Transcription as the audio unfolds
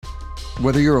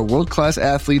Whether you're a world-class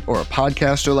athlete or a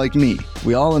podcaster like me,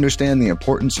 we all understand the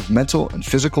importance of mental and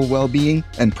physical well-being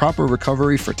and proper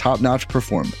recovery for top-notch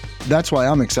performance. That's why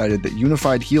I'm excited that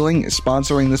Unified Healing is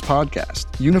sponsoring this podcast.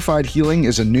 Unified Healing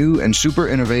is a new and super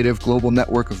innovative global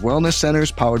network of wellness centers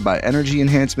powered by Energy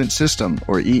Enhancement System,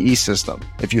 or EE System.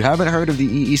 If you haven't heard of the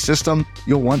EE System,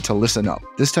 you'll want to listen up.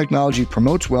 This technology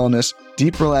promotes wellness,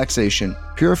 deep relaxation,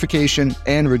 purification,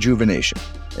 and rejuvenation.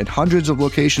 In hundreds of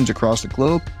locations across the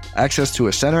globe, access to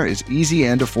a center is easy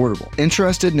and affordable.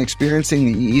 Interested in experiencing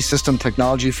the EE System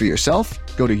technology for yourself?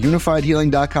 Go to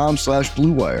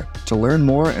unifiedhealing.com/bluewire to learn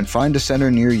more and find a center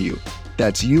near you.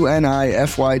 That's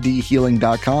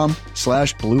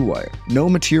unifydhealing.com/bluewire. No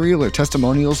material or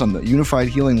testimonials on the Unified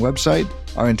Healing website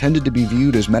are intended to be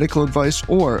viewed as medical advice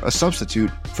or a substitute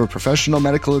for professional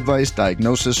medical advice,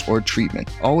 diagnosis, or treatment.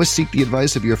 Always seek the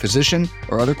advice of your physician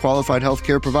or other qualified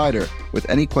healthcare provider with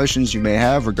any questions you may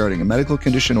have regarding a medical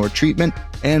condition or treatment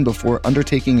and before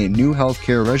undertaking a new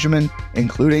healthcare regimen,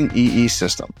 including EE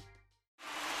System.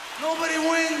 Nobody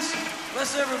wins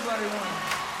unless everybody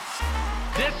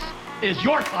wins. This is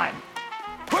your time.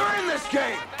 We're in this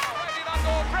game.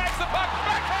 Drags the puck,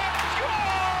 backhand,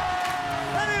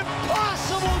 An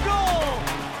impossible goal.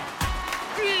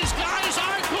 These guys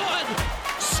are good,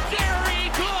 scary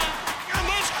good, and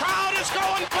this crowd is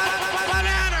going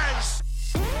bananas.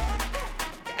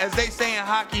 As they say in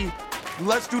hockey,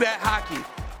 let's do that hockey.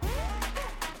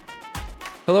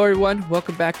 Hello, everyone.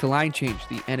 Welcome back to Line Change,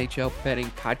 the NHL betting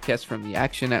podcast from the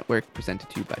Action Network, presented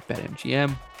to you by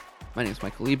BetMGM. My name is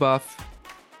Michael Leboff.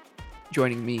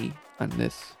 Joining me on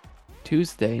this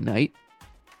Tuesday night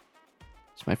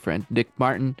is my friend Nick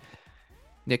Martin.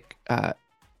 Nick,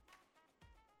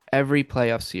 every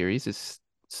playoff series is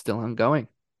still ongoing.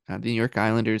 The New York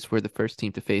Islanders were the first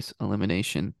team to face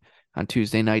elimination. On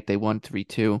Tuesday night, they won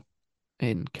 3-2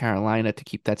 in Carolina to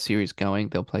keep that series going.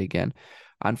 They'll play again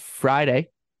on Friday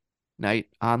night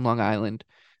on Long Island,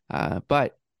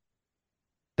 but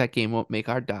that game won't make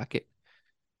our docket.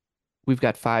 We've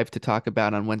got 5 to talk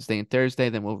about on Wednesday and Thursday.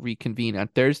 Then we'll reconvene on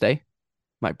Thursday,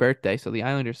 my birthday. So the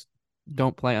Islanders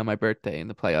don't play on my birthday in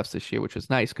the playoffs this year, which was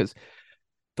nice because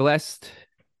I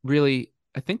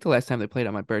think the last time they played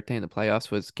on my birthday in the playoffs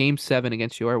was Game 7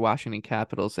 against your Washington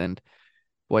Capitals, and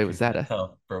boy, was that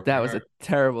was a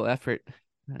terrible effort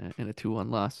in a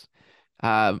 2-1 loss.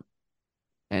 And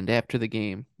after the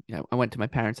game, I went to my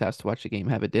parents' house to watch the game,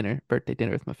 have a birthday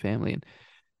dinner with my family, and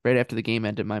right after the game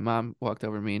ended, my mom walked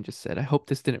over to me and just said, "I hope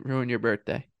this didn't ruin your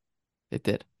birthday." It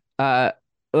did.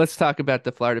 Let's talk about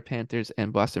the Florida Panthers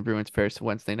and Boston Bruins first.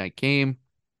 Wednesday night game.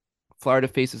 Florida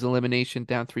faces elimination,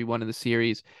 down 3-1 in the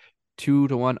series.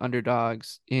 2-1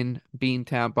 underdogs in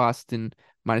Beantown. Boston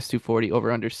minus 240,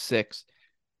 over under 6.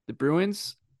 The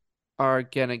Bruins are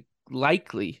gonna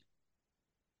likely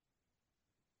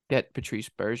get Patrice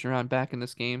Bergeron back in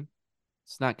this game.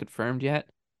 It's not confirmed yet,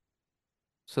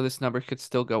 so this number could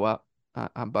still go up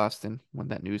on Boston when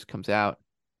that news comes out.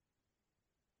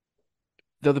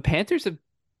 Though the Panthers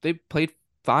they played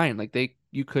fine. Like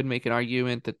you could make an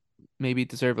argument that maybe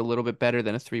deserve a little bit better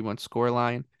than a 3-1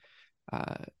 scoreline.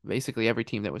 Basically every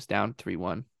team that was down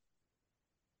 3-1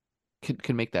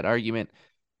 can make that argument,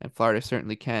 and Florida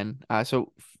certainly can.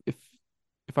 So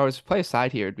if I was to play a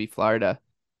side here, it'd be Florida.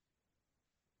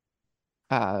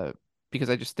 Because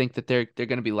I just think that they're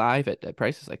going to be live at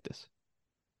prices like this.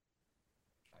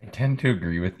 I tend to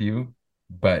agree with you,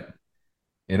 but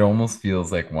it almost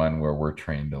feels like one where we're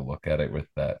trained to look at it with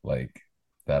that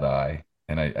eye,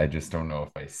 and I just don't know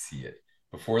if I see it.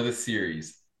 Before the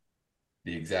series,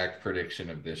 the exact prediction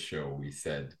of this show, we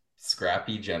said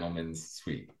scrappy gentleman's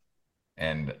sweep,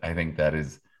 and I think that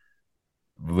is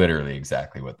literally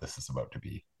exactly what this is about to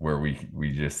be, where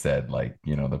we just said,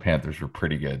 the Panthers were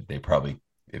pretty good.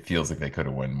 It feels like they could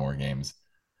have won more games,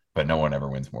 but no one ever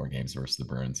wins more games versus the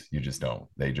Bruins. You just don't.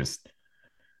 They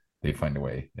find a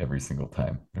way every single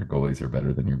time. Their goalies are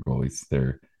better than your goalies.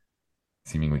 They're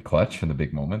seemingly clutch in the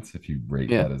big moments, if you rate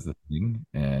that as a thing.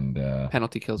 And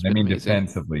penalty kills. Amazing.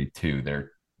 Defensively too,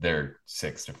 they're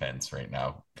 6th defense right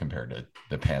now compared to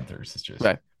the Panthers. It's just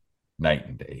night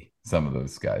and day. Some of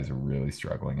those guys are really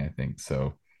struggling, I think.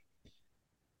 So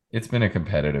it's been a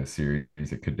competitive series.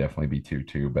 It could definitely be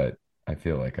 2-2, but I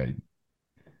feel like I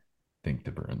think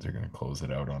the Bruins are going to close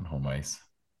it out on home ice.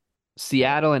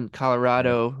 Seattle and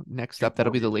Colorado next up.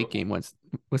 That'll be the late game. What's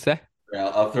that? Yeah,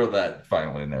 I'll throw that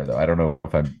final in there, though. I don't know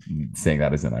if I'm saying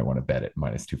that as in I want to bet it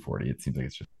minus 240. It seems like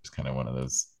it's just kind of one of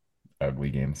those ugly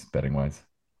games betting wise.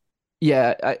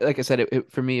 Yeah, like I said,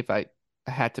 for me, if I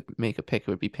had to make a pick, it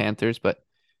would be Panthers, but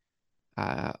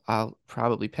I'll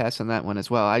probably pass on that one as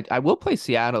well. I will play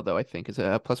Seattle though. I think is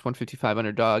a plus 155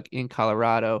 underdog in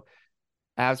Colorado.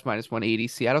 Avs minus 180.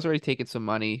 Seattle's already taken some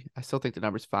money. I still think the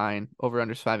number's fine. Over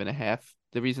under's 5.5.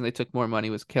 The reason they took more money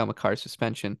was Cale Makar's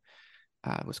suspension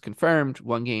was confirmed.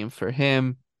 1 game for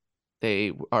him.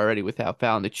 They were already without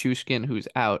Val Nichushkin, who's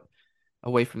out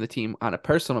away from the team on a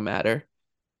personal matter.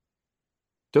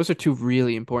 Those are 2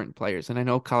 really important players. And I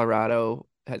know Colorado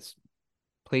has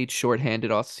played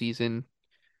shorthanded all season.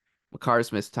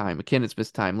 Makar's missed time. McKinnon's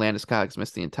missed time. Landeskog's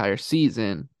missed the entire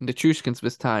season. Nichushkin's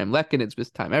missed time. Lekkonen's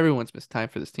missed time. Everyone's missed time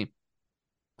for this team.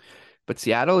 But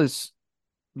Seattle is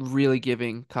really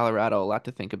giving Colorado a lot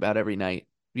to think about every night.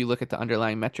 If you look at the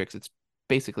underlying metrics, it's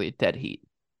basically a dead heat.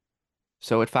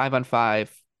 So at 5-on-5,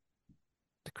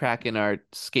 the Kraken are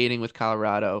skating with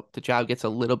Colorado. The job gets a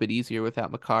little bit easier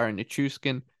without Makar and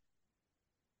Nichushkin.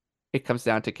 It comes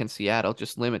down to, can Seattle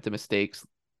just limit the mistakes,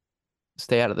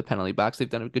 stay out of the penalty box? They've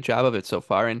done a good job of it so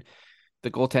far, and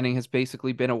the goaltending has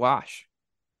basically been a wash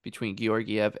between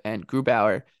Georgiev and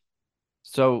Grubauer.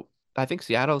 So I think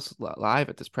Seattle's live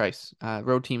at this price.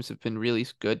 Road teams have been really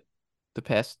good the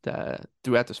past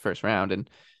throughout this first round, and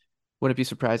wouldn't be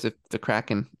surprised if the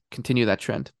Kraken continue that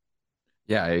trend.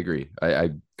 Yeah, I agree.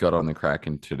 I got on the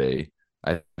Kraken today.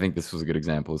 I think this was a good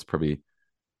example. It's probably,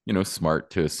 smart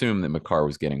to assume that Makar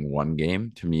was getting 1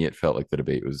 game. To me, it felt like the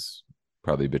debate was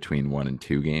probably between 1 and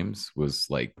 2 games. Was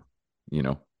like,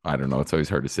 I don't know. It's always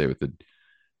hard to say with the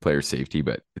player safety,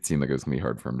 but it seemed like it was gonna be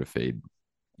hard for him to fade,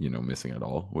 missing it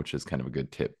all, which is kind of a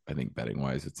good tip. I think betting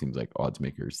wise, it seems like odds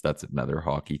makers, that's another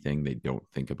hockey thing they don't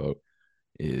think about,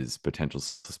 is potential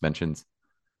suspensions.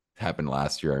 It happened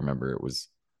last year. I remember it was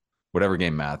whatever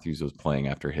game Matthews was playing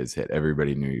after his hit,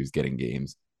 everybody knew he was getting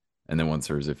games. And then once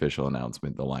there was official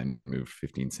announcement, the line moved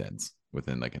 15 cents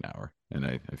within like an hour. And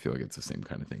I feel like it's the same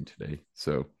kind of thing today.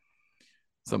 So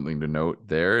something to note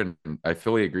there. And I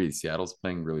fully agree. Seattle's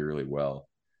playing really, really well.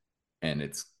 And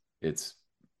it's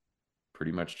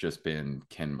pretty much just been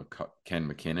Ken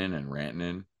McKinnon and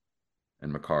Rantanen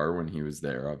and Makar when he was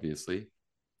there, obviously,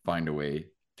 find a way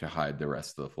to hide the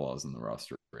rest of the flaws in the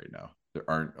roster right now. There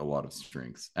aren't a lot of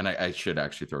strengths. And I should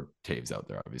actually throw Taves out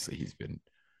there. Obviously, he's been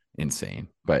insane.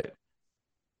 But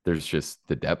there's just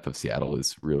the depth of Seattle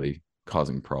is really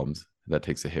causing problems. That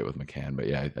takes a hit with McCann. But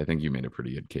yeah, I think you made a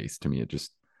pretty good case. To me, it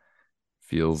just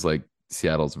feels like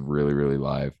Seattle's really, really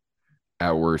live.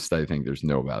 At worst, I think there's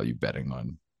no value betting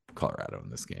on Colorado in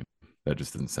this game. That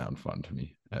just doesn't sound fun to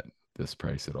me at this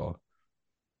price at all.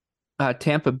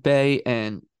 Tampa Bay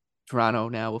and Toronto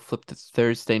now will flip to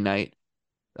Thursday night.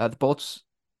 The Bolts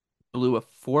blew a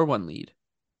 4-1 lead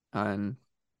on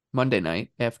Monday night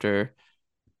after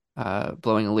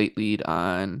blowing a late lead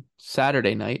on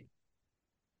Saturday night.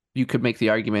 You could make the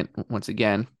argument once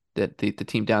again that the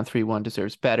team down 3-1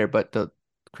 deserves better, but the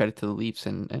credit to the Leafs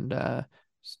and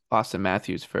Austin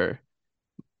Matthews for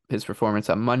his performance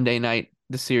on Monday night.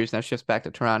 The series now shifts back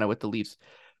to Toronto with the Leafs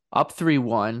up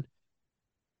 3-1.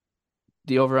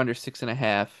 The over-under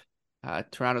 6.5.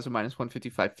 Toronto's a minus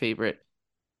 155 favorite.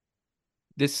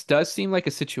 This does seem like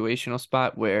a situational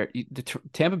spot where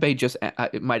Tampa Bay just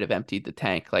it might have emptied the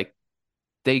tank. Like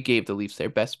they gave the Leafs their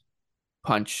best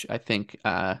punch, I think,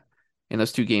 in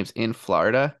those 2 games in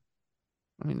Florida.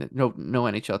 I mean, no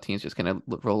NHL team's just gonna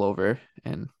roll over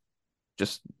and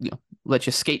just let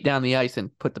you skate down the ice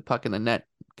and put the puck in the net,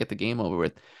 get the game over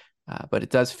with. But it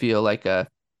does feel like a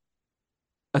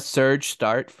surge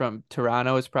start from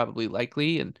Toronto is probably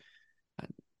likely, and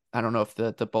I don't know if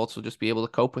the Bolts will just be able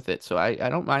to cope with it. So I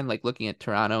don't mind like looking at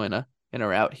Toronto in a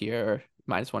route here, or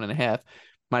minus 1.5,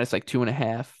 minus like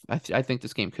 2.5. I think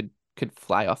this game could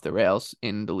fly off the rails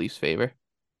in the Leafs' favor.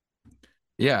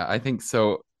 Yeah, I think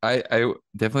so. I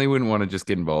definitely wouldn't want to just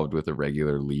get involved with a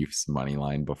regular Leafs money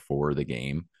line before the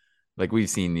game. Like we've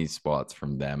seen these spots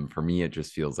from them. For me, it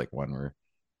just feels like one where,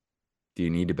 do you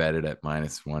need to bet it at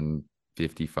minus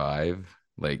 155?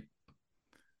 Like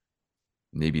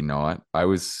maybe not.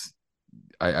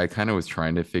 I kind of was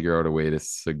trying to figure out a way to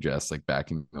suggest like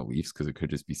backing the Leafs because it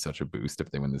could just be such a boost if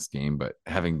they win this game. But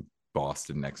having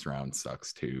Boston next round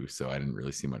sucks too. So I didn't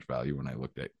really see much value when I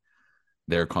looked at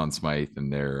their Conn Smythe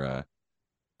and their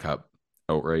Cup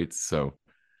outright. So,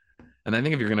 and I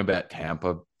think if you're going to bet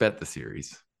Tampa, bet the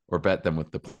series or bet them with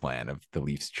the plan of the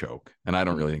Leafs choke. And I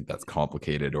don't really think that's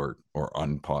complicated or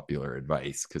unpopular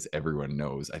advice because everyone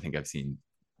knows. I think I've seen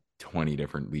 20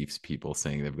 different Leafs people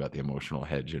saying they've got the emotional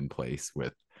hedge in place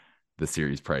with the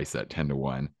series price at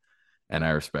 10-1. And I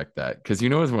respect that because,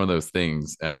 it's one of those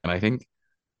things. And I think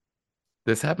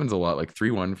this happens a lot. Like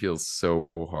 3-1 feels so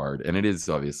hard and it is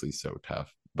obviously so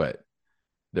tough, but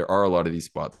there are a lot of these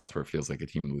spots where it feels like a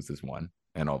team loses 1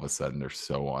 and all of a sudden they're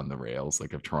so on the rails.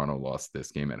 Like if Toronto lost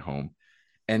this game at home,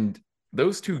 and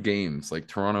those two games, like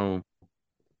Toronto,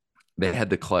 they had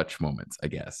the clutch moments, I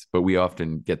guess, but we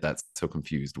often get that so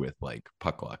confused with like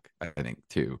puck luck, I think,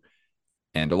 too.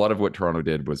 And a lot of what Toronto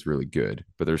did was really good,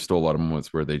 but there's still a lot of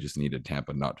moments where they just needed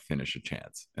Tampa not to finish a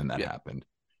chance, and that happened.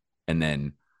 And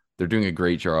then they're doing a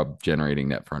great job generating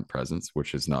net front presence,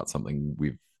 which is not something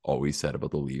we've always said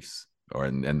about the Leafs,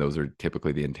 and those are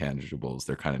typically the intangibles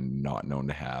they're kind of not known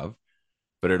to have.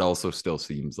 But it also still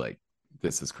seems like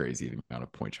this is crazy, the amount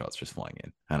of point shots just flying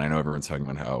in. And I know everyone's talking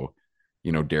about how,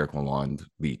 Derek Lalonde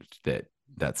leaked that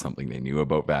that's something they knew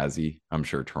about Vazzy. I'm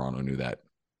sure Toronto knew that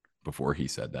before he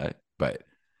said that. But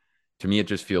to me, it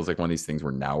just feels like one of these things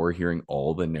where now we're hearing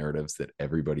all the narratives that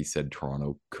everybody said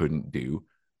Toronto couldn't do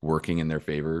working in their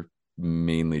favor,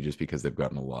 mainly just because they've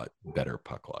gotten a lot better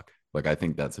puck luck. Like, I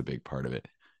think that's a big part of it.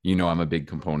 I'm a big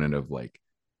component of like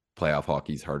playoff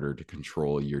hockey's harder to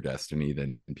control your destiny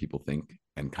than people think,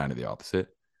 and kind of the opposite.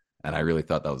 And I really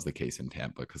thought that was the case in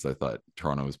Tampa, because I thought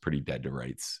Toronto was pretty dead to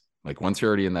rights. Like once you're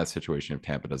already in that situation, if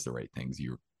Tampa does the right things,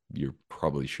 you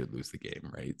probably should lose the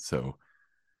game, right? So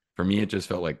for me, it just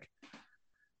felt like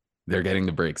they're getting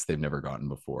the breaks they've never gotten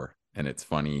before. And it's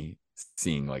funny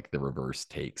seeing like the reverse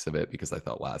takes of it, because I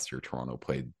thought last year Toronto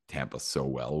played Tampa so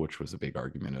well, which was a big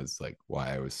argument as like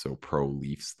why I was so pro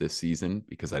Leafs this season,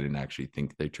 because I didn't actually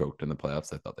think they choked in the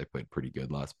playoffs. I thought they played pretty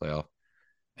good last playoff.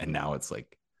 And now it's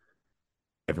like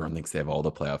everyone thinks they have all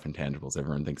the playoff intangibles.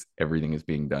 Everyone thinks everything is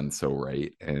being done so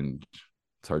right. And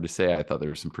it's hard to say. I thought there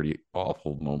were some pretty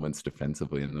awful moments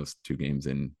defensively in those two games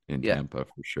in Tampa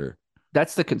for sure.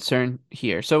 That's the concern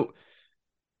here. So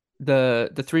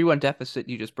the 3-1 deficit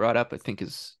you just brought up, I think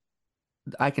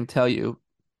I can tell you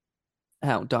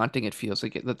how daunting it feels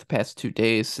like the past 2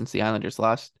 days since the Islanders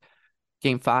lost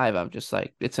Game 5. I'm just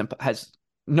like, has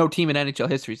no team in NHL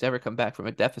history has ever come back from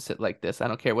a deficit like this. I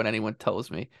don't care what anyone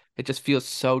tells me. It just feels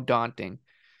so daunting.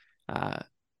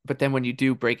 But then when you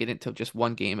do break it into just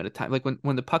one game at a time, like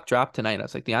when the puck dropped tonight, I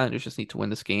was like, the Islanders just need to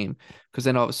win this game, because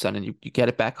then all of a sudden you get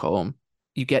it back home.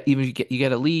 You get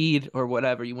a lead or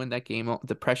whatever, you win that game,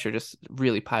 the pressure just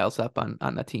really piles up on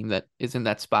the team that is in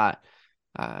that spot.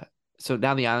 So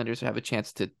now the Islanders have a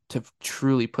chance to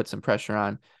truly put some pressure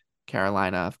on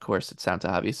Carolina. Of course, it sounds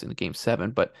obvious in Game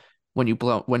 7, but when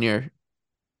you're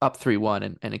up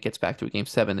 3-1 and it gets back to a Game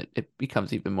 7, it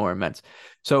becomes even more immense.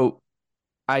 So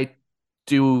I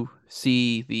do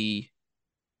see the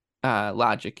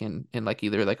logic in like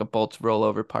either like a Bolts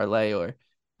rollover parlay or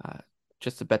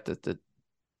just to bet the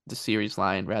series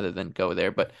line rather than go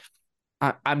there. But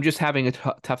I'm just having a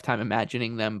tough time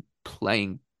imagining them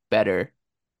playing better.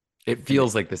 It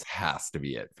feels like this has to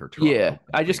be it for Toronto. Yeah,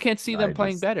 I just can't see them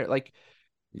playing better. Like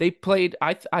they played,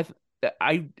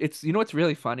 it's, what's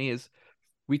really funny is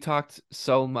we talked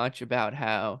so much about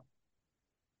how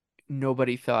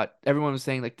nobody thought, everyone was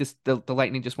saying like the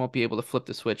Lightning just won't be able to flip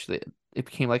the switch. It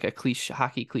became like a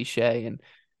hockey cliche, and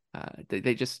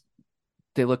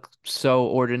they look so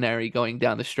ordinary going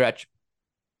down the stretch.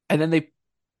 And then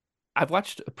I've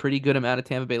watched a pretty good amount of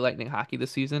Tampa Bay Lightning hockey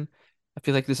this season. I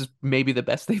feel like this is maybe the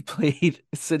best they've played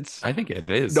since I think it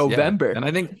is November. Yeah. And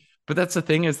I think, but that's the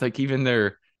thing is like even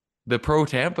the pro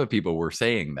Tampa people were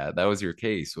saying that was your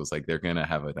case, was like they're gonna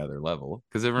have another level,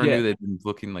 because everyone knew they'd been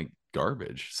looking like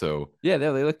garbage. So yeah,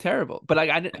 they look terrible. But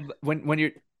when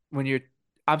you're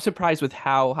I'm surprised with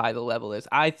how high the level is.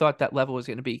 I thought that level was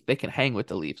going to be they can hang with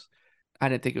the Leafs. I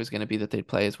didn't think it was going to be that they'd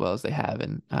play as well as they have,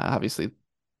 and obviously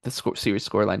the series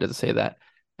scoreline doesn't say that.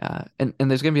 And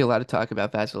there's going to be a lot of talk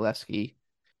about Vasilevsky.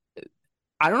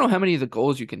 I don't know how many of the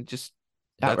goals you can just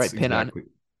outright pin on.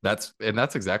 That's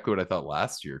exactly what I thought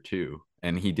last year too.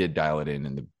 And he did dial it in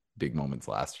the big moments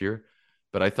last year.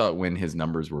 But I thought when his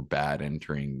numbers were bad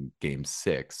entering Game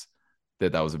 6,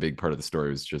 that was a big part of the story,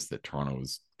 was just that Toronto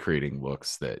was creating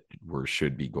looks that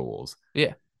should be goals.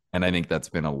 Yeah. And I think that's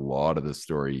been a lot of the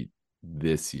story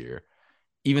this year.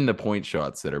 Even the point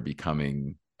shots that are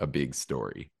becoming a big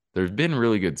story. There's been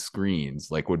really good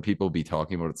screens. Like, would people be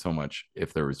talking about it so much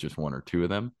if there was just one or two of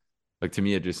them? Like, to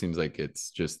me, it just seems like it's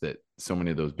just that so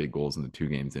many of those big goals in the 2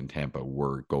 games in Tampa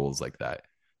were goals like that,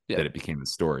 that it became a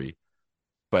story.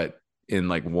 But in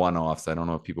like one-offs, I don't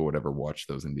know if people would ever watch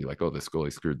those and be like, oh, this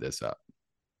goalie screwed this up.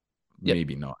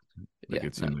 Maybe not. Like,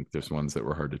 it seemed like there's ones that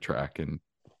were hard to track. And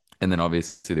then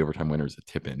obviously the overtime winner is a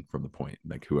tip in from the point,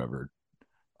 like whoever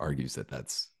argues that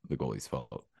that's the goalie's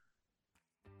fault.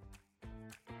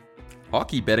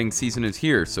 Hockey betting season is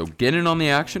here, so get in on the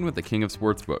action with the king of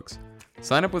sportsbooks.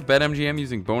 Sign up with BetMGM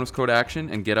using bonus code ACTION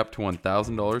and get up to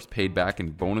 $1,000 paid back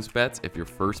in bonus bets if your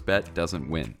first bet doesn't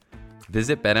win.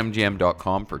 Visit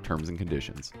betmgm.com for terms and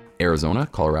conditions. Arizona,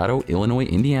 Colorado, Illinois,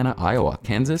 Indiana, Iowa,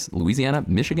 Kansas, Louisiana,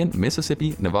 Michigan,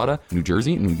 Mississippi, Nevada, New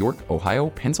Jersey, New York, Ohio,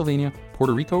 Pennsylvania,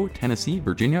 Puerto Rico, Tennessee,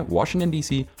 Virginia, Washington,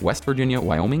 D.C., West Virginia,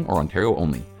 Wyoming, or Ontario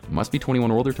only. Must be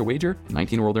 21 or older to wager,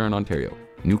 19 or older in Ontario.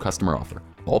 New customer offer.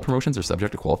 All promotions are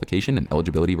subject to qualification and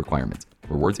eligibility requirements.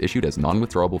 Rewards issued as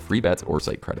non-withdrawable free bets or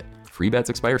site credit. Free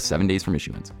bets expire 7 days from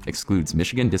issuance. Excludes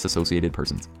Michigan disassociated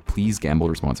persons. Please gamble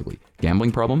responsibly.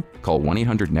 Gambling problem? Call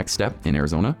 1-800-NEXT-STEP in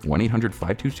Arizona,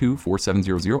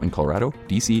 1-800-522-4700 in Colorado,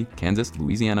 D.C., Kansas,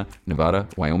 Louisiana, Nevada,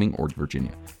 Wyoming, or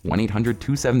Virginia.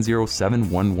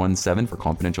 1-800-270-7117 for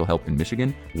confidential help in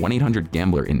Michigan,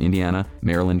 1-800-GAMBLER in Indiana,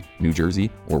 Maryland, New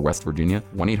Jersey, or West Virginia,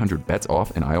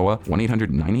 1-800-BETS-OFF in Iowa,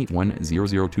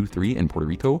 1-800-981-0023 in Puerto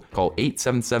Rico. Call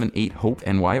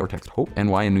 877-8-HOPE-NY or text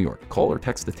HOPE-NY in New York. Call or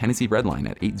text the Tennessee Red Line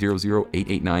at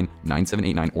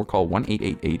 800-889-9789 or call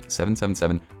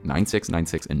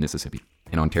 1-888-777-9696 in Mississippi.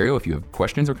 In Ontario, if you have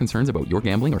questions or concerns about your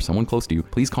gambling or someone close to you,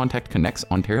 please contact Connects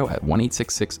Ontario at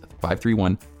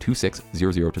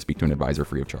 1-866-531-2600 to speak to an advisor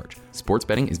free of charge. Sports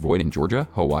betting is void in Georgia,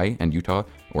 Hawaii, and Utah,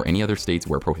 or any other states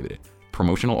where prohibited.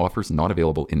 Promotional offers not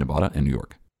available in Nevada and New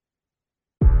York.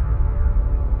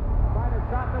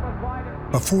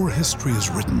 Before history is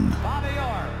written,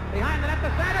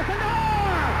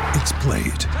 it's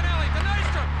played.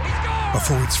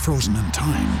 Before it's frozen in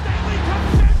time,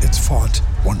 it's fought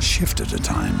one shift at a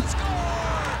time.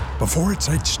 Before it's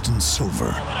etched in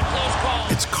silver,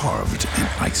 it's carved in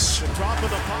ice.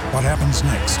 What happens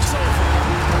next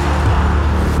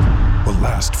will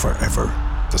last forever.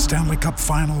 The Stanley Cup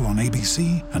Final on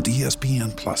ABC and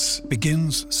ESPN Plus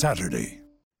begins Saturday.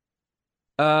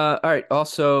 All right.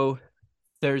 Also,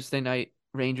 Thursday night,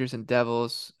 Rangers and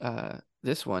Devils.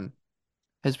 This one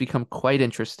has become quite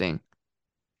interesting.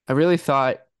 I really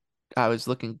thought I was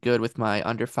looking good with my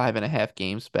under 5.5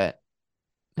 games bet.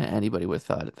 Anybody would have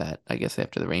thought of that, I guess,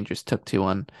 after the Rangers took 2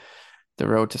 on the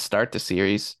road to start the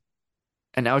series.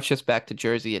 And now it's just back to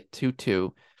Jersey at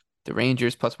 2-2. The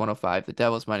Rangers plus 105, the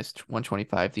Devils minus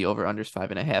 125, the over-unders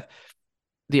 5.5.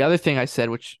 The other thing I said,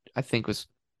 which I think was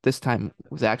this time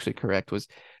was actually correct, was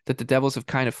that the Devils have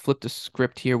kind of flipped the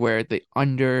script here where the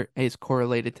under is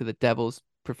correlated to the Devils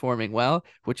performing well,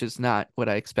 which is not what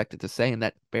I expected to say, and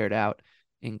that bared out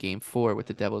in Game 4 with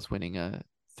the Devils winning a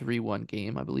 3-1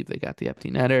 game. I believe they got the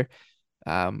empty netter.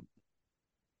 And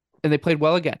they played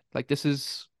well again. Like, this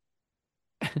is...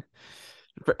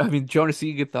 I mean, Jonas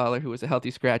Siegenthaler, who was a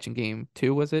healthy scratch in Game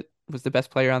 2, was the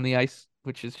best player on the ice,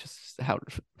 which is just how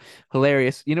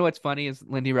hilarious. You know what's funny is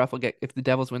Lindy Ruff will get, if the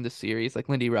Devils win the series, like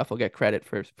Lindy Ruff will get credit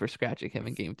for scratching him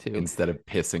in Game 2 instead of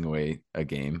pissing away a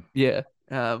game. Yeah,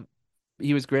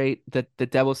 he was great. The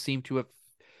Devils seem to have.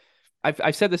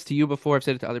 I've said this to you before. I've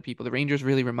said it to other people. The Rangers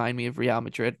really remind me of Real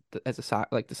Madrid as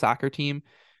the soccer team.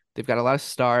 They've got a lot of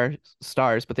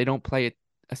stars, but they don't play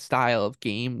a style of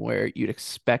game where you'd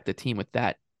expect a team with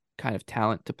that kind of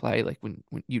talent to play. Like when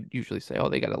you usually say, oh,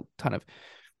 they got a ton of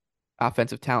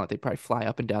offensive talent, they probably fly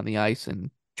up and down the ice and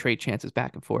trade chances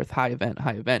back and forth, high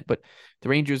event. But the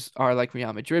Rangers are like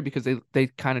Real Madrid because they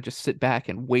kind of just sit back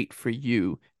and wait for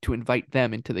you to invite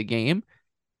them into the game.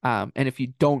 And if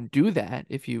you don't do that,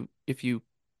 if you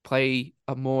play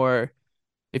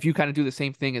if you kind of do the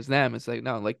same thing as them, it's like,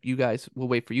 no, like you guys will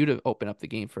wait for you to open up the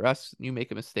game for us. You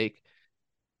make a mistake,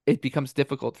 it becomes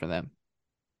difficult for them.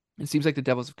 It seems like the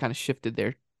Devils have kind of shifted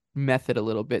their method a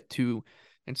little bit to,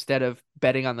 instead of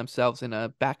betting on themselves in a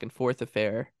back and forth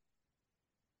affair,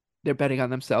 they're betting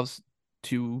on themselves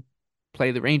to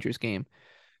play the Rangers game,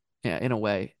 in a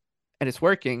way. And it's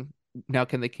working. Now,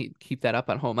 can they keep that up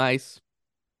on home ice?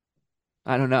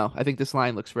 I don't know. I think this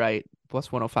line looks right.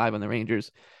 Plus 105 on the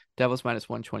Rangers. Devils minus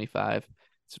 125.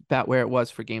 It's about where it was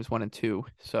for games 1 and 2.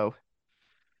 So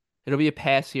it'll be a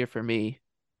pass here for me.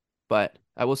 But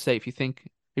I will say, if you're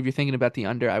thinking about the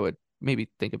under, I would maybe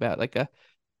think about like a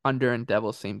under and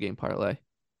Devils same game parlay.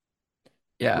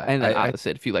 Yeah, and the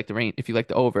opposite. If you like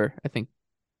the over, I think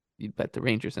you'd bet the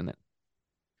Rangers in it.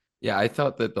 Yeah, I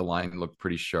thought that the line looked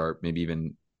pretty sharp, maybe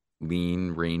even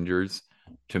lean Rangers.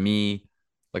 To me,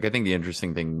 like, I think the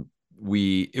interesting thing,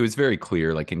 it was very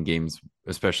clear, like in games,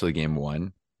 especially Game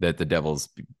 1, that the Devils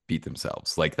beat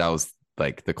themselves. Like, that was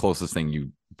like the closest thing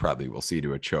you probably will see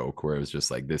to a choke, where it was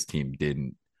just like this team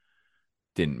didn't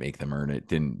make them earn it,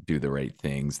 didn't do the right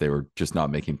things. They were just not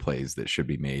making plays that should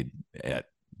be made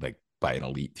by an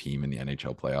elite team in the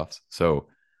NHL playoffs. So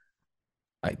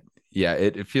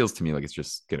it feels to me like it's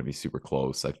just going to be super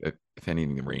close. If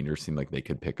anything, the Rangers seem like they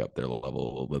could pick up their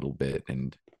level a little bit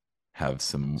and have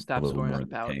a little more in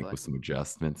the tank with some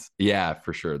adjustments. Yeah,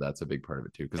 for sure. That's a big part of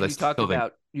it too. Because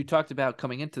you talked about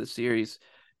coming into the series,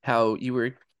 how you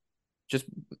were just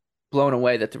blown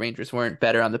away that the Rangers weren't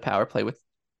better on the power play with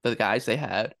the guys they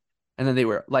had. And then they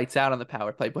were lights out on the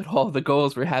power play, but all the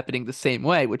goals were happening the same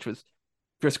way, which was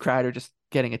Chris Kreider just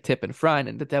getting a tip in front.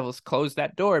 And the Devils closed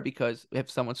that door because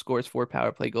if someone scores 4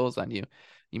 power play goals on you,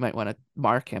 you might want to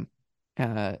mark him.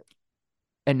 And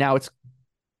now it's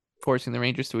forcing the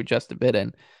Rangers to adjust a bit.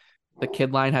 And the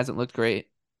kid line hasn't looked great.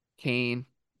 Kane,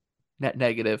 net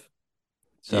negative.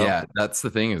 So yeah, that's the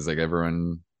thing is like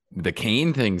the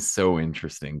Kane thing's so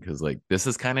interesting because like this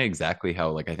is kind of exactly how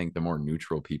like I think the more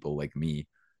neutral people like me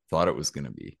thought it was going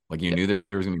to be. Like you knew that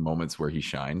there was going to be moments where he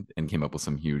shined and came up with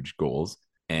some huge goals.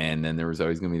 And then there was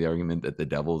always going to be the argument that the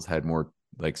Devils had more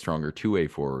like stronger two-way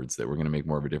forwards that were going to make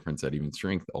more of a difference at even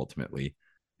strength ultimately.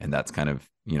 And that's kind of,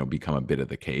 become a bit of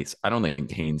the case. I don't think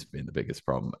Kane's been the biggest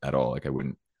problem at all. Like I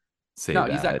wouldn't say no,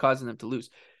 that. he's not causing them to lose.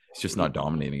 He's just not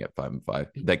dominating at 5-5.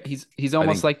 Like he's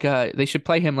almost like they should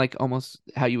play him like almost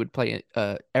how you would play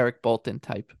Eric Bolton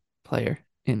type player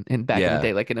in back in the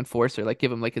day, like an enforcer. Like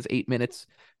give him like his 8 minutes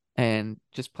and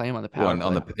just play him on the power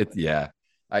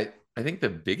play. I think the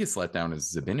biggest letdown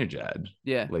is Zibanejad.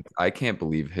 Yeah, like I can't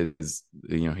believe his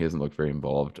he hasn't looked very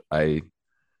involved. I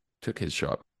took his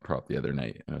shot prop the other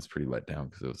night and I was pretty let down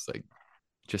because it was like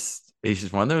he's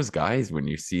just one of those guys when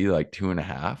you see like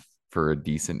 2.5 for a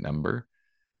decent number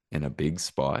in a big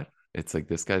spot, it's like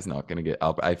this guy's not going to get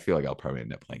up. I feel like I'll probably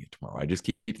end up playing it tomorrow. I just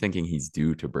keep thinking he's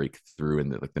due to break through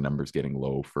and that like the numbers getting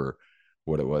low for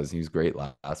what it was. He was great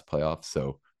last playoff,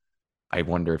 so I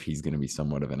wonder if he's going to be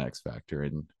somewhat of an X factor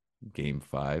in game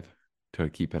 5 to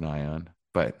keep an eye on.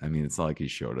 But I mean, it's not like he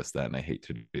showed us that, and I hate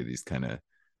to do these kind of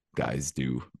guys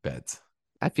do bets.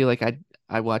 I feel like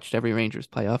I watched every Rangers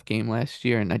playoff game last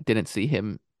year and I didn't see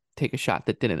him take a shot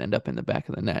that didn't end up in the back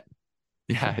of the net.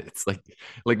 Yeah, it's like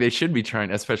they should be trying,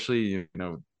 especially,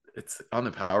 it's on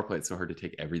the power play. It's so hard to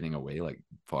take everything away. Like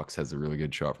Fox has a really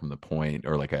good shot from the point,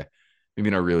 or like maybe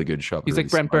not a really good shot. He's really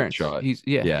like Brent Burns. Shot. He's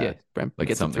Brent like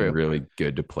gets something really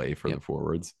good to play for the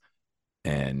forwards,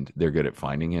 and they're good at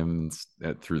finding him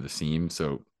through the seam.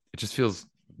 So it just feels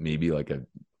maybe like a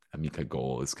Mika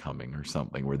goal is coming or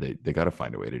something where they got to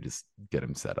find a way to just get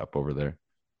him set up over there.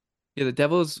 Yeah, the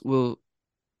Devils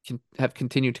have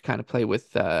continued to kind of play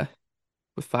with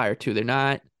fire too.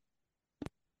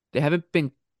 They haven't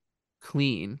been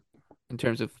clean in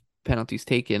terms of penalties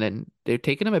taken, and they're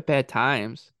taking them at bad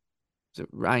times. So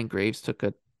Ryan Graves took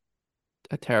a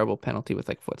terrible penalty with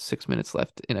 6 minutes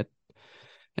left in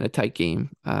a tight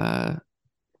game at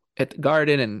the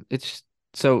Garden, and it's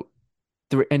so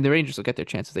the Rangers will get their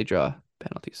chances. They draw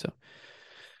penalties. So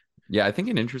yeah, I think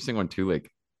an interesting one too. Like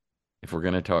if we're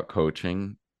gonna talk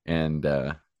coaching and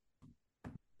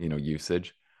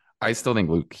usage, I still think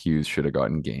Luke Hughes should have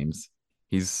gotten games.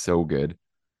 He's so good.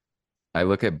 I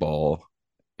look at Ball.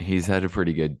 He's had a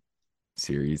pretty good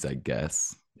series, I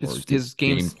guess. His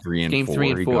game 3 and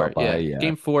 4. Yeah.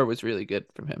 Game 4 was really good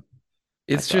from him.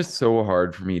 It's just so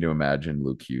hard for me to imagine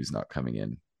Luke Hughes not coming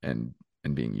in and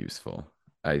being useful.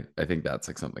 I think that's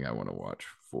like something I want to watch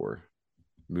for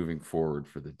moving forward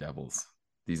for the Devils.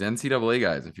 These NCAA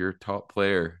guys, if you're a top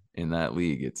player in that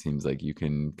league, it seems like you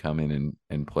can come in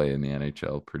and play in the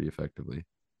NHL pretty effectively.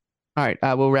 All right,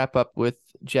 we'll wrap up with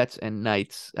Jets and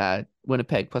Knights.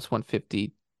 Winnipeg plus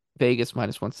 150, Vegas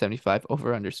minus 175,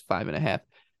 over unders 5.5.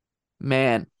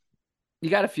 Man, you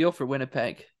got to feel for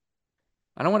Winnipeg.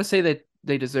 I don't want to say that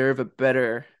they deserve a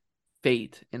better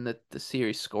fate in the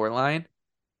series scoreline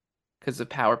because the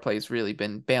power play has really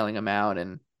been bailing them out,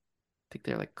 and I think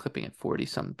they're like clipping at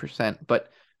 40-something%.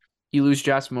 But you lose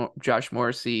Josh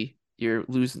Morrissey, you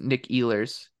lose Nick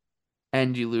Ehlers,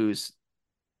 and you lose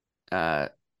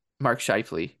Mark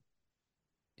Scheifele.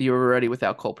 You were already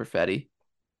without Cole Perfetti.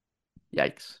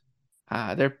 Yikes.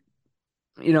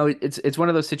 It's one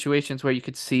of those situations where you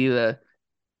could see the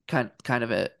kind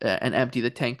of an empty the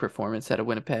tank performance out of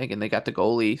Winnipeg, and they got the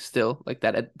goalie still. Like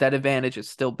that advantage is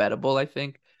still bettable, I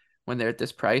think, when they're at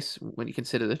this price. When you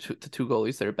consider the two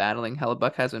goalies that are battling,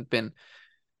 Hellebuck hasn't been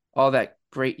all that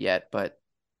great yet, but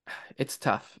it's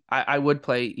tough. I would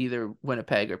play either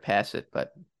Winnipeg or pass it,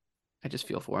 but I just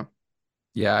feel for him.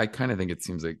 Yeah, I kind of think it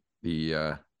seems like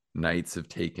the Knights have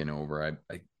taken over.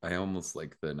 I almost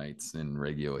like the Knights in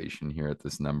regulation here at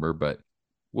this number, but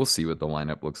we'll see what the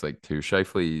lineup looks like too.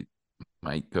 Scheifele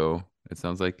might go, it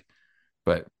sounds like,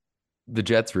 but the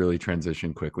Jets really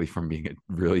transitioned quickly from being a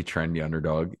really trendy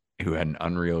underdog who had an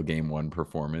unreal game 1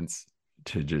 performance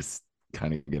to just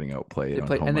kind of getting outplayed.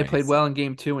 They played well in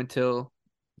game 2 until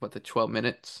the 12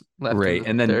 minutes left. Right.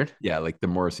 And then, third. Yeah, like the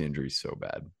Morrissey injury is so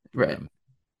bad. Right.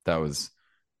 That was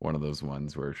one of those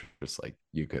ones where it's just like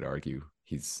you could argue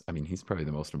he's probably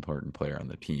the most important player on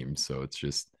the team. So it's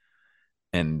just,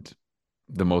 and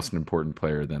the most important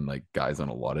player than like guys on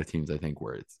a lot of teams, I think,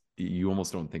 where it's you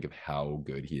almost don't think of how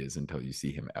good he is until you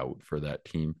see him out for that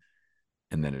team.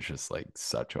 And then it's just like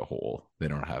such a hole. They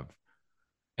don't have,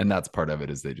 and that's part of it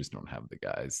is they just don't have the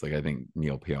guys. Like I think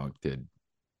Neil Pionk did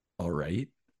all right,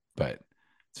 but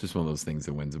it's just one of those things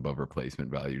that wins above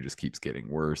replacement value just keeps getting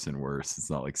worse and worse. It's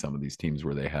not like some of these teams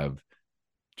where they have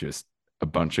just a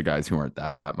bunch of guys who aren't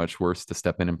that much worse to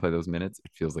step in and play those minutes.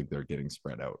 It feels like they're getting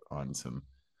spread out on some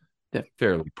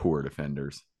fairly poor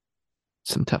defenders.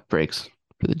 Some tough breaks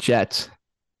for the Jets.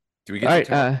 Do we get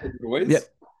to talk boys? Yep.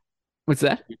 What's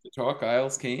that? We get to talk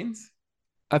Isles Canes?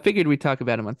 I figured we'd talk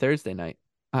about him on Thursday night.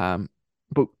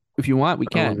 But if you want, we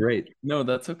can. Oh, right. No,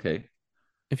 that's okay.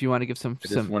 If you want to give some, I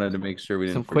just wanted to make sure we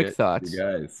didn't some forget quick thoughts, you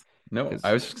guys. No,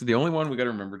 I was just the only one we got to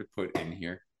remember to put in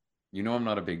here. You know, I'm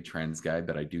not a big trends guy,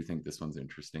 but I do think this one's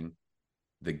interesting.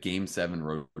 The Game 7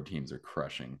 road teams are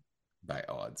crushing by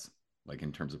odds, like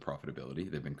in terms of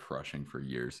profitability. They've been crushing for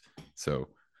years. So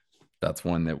that's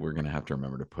one that we're going to have to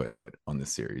remember to put on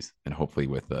this series, and hopefully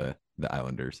with the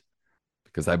Islanders,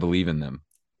 because I believe in them.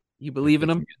 You believe in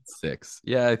them? 6.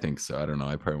 Yeah, I think so. I don't know.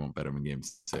 I probably won't bet them in Game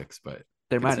 6, but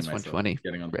they're minus 120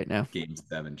 getting on right now. Game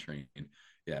 7 train.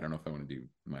 Yeah, I don't know if I want to do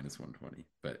minus 120,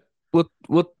 but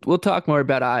we'll talk more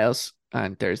about Isles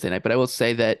on Thursday night. But I will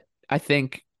say that I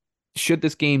think should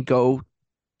this game go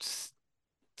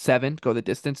 7, go the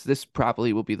distance, this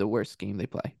probably will be the worst game they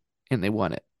play, and they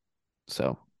won it.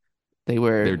 So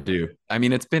they're due. I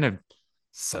mean, it's been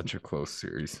such a close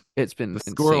series. It's been the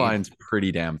scoreline's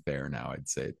pretty damn fair now. I'd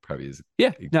say it probably is. Yeah,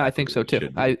 exactly. No, I think so too.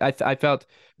 I felt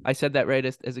I said that right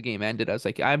as the game ended. I was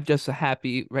like, I'm just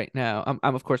happy right now.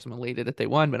 I'm of course I'm elated that they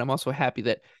won, but I'm also happy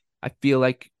that I feel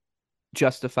like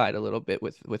justified a little bit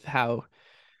with how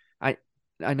I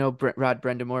know Rod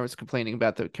Brendamore was complaining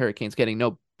about the Hurricanes getting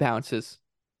no bounces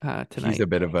tonight. He's a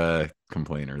bit of a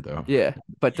complainer though. Yeah,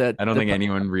 but I don't think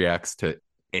anyone reacts to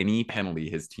any penalty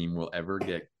his team will ever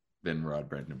get than Rod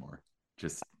Brendamore,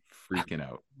 just freaking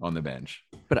out on the bench.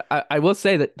 But I will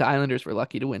say that the Islanders were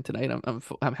lucky to win tonight.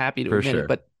 I'm happy to admit it,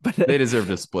 but they deserve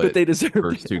to split. But they deserve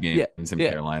first 2 games in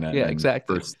Carolina. Yeah,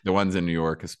 exactly. The ones in New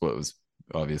York, a split was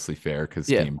obviously fair because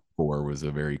Game 4 was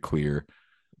a very clear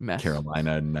mess.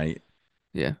 Carolina night.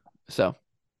 Yeah. So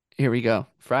here we go.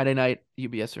 Friday night,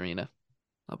 UBS Arena.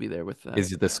 I'll be there with.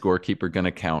 Is the scorekeeper going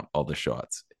to count all the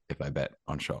shots if I bet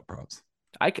on shot props?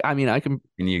 I can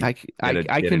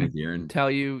tell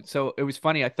you. So it was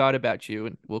funny. I thought about you,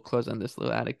 and we'll close on this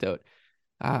little anecdote.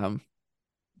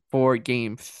 For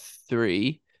Game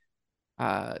 3,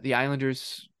 the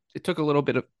Islanders, it took a little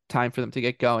bit of time for them to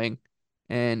get going,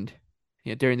 and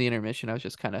during the intermission, I was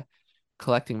just kind of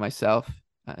collecting myself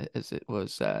as it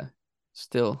was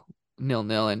still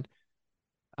 0-0,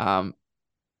 and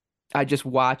I just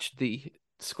watched the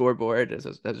scoreboard as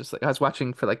I was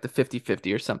watching for like the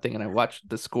 50-50 or something, and I watched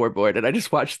the scoreboard, and I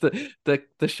just watched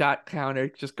the shot counter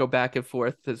just go back and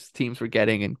forth as teams were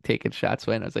getting and taking shots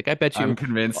away. And I was like, I bet you I'm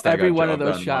convinced every one of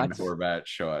those shots, one Horvat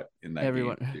shot in that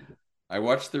game. I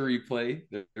watched the replay.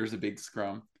 There's a big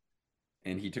scrum,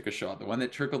 and he took a shot, the one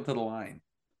that trickled to the line.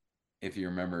 If you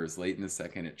remember, it was late in the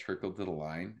second. It trickled to the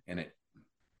line, and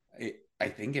I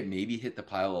think it maybe hit the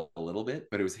pile a little bit,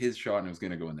 but it was his shot and it was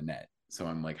going to go in the net. So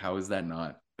I'm like, how is that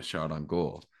not a shot on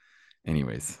goal?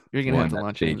 Anyways, you're going to have to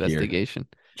launch an investigation.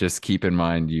 Just keep in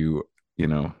mind, you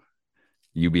know,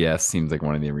 UBS seems like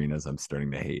one of the arenas I'm starting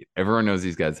to hate. Everyone knows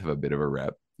these guys have a bit of a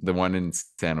rep. The one in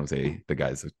San Jose, the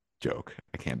guy's a joke.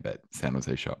 I can't bet San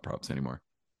Jose shot props anymore.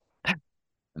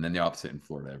 And then the opposite in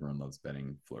Florida. Everyone loves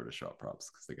betting Florida shot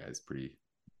props because the guy's pretty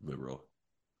liberal.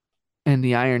 And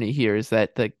the irony here is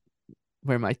that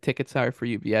where my tickets are for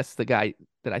UBS, the guy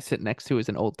that I sit next to is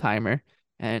an old timer,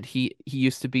 and he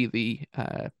used to be the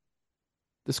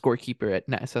scorekeeper at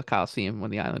Nassau Coliseum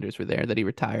when the Islanders were there. That he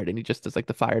retired, and he just does like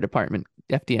the fire department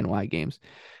FDNY games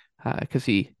because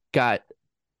he got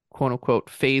quote unquote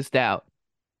phased out.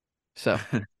 So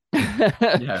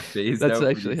phased that's out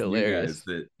actually hilarious.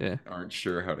 Guys that aren't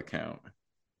sure how to count.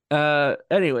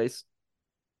 Anyways,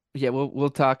 we'll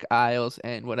talk Isles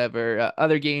and whatever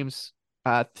other games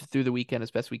through the weekend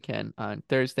as best we can on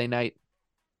Thursday night.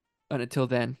 And until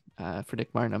then, for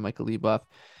Nick Martin, I'm Michael Leboff.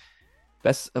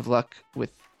 Best of luck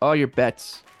with all your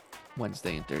bets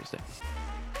Wednesday and Thursday.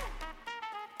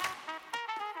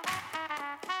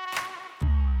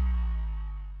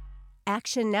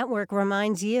 Action Network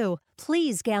reminds you,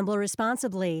 please gamble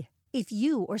responsibly. If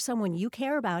you or someone you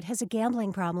care about has a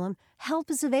gambling problem,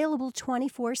 help is available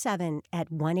 24/7 at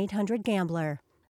 1-800-GAMBLER.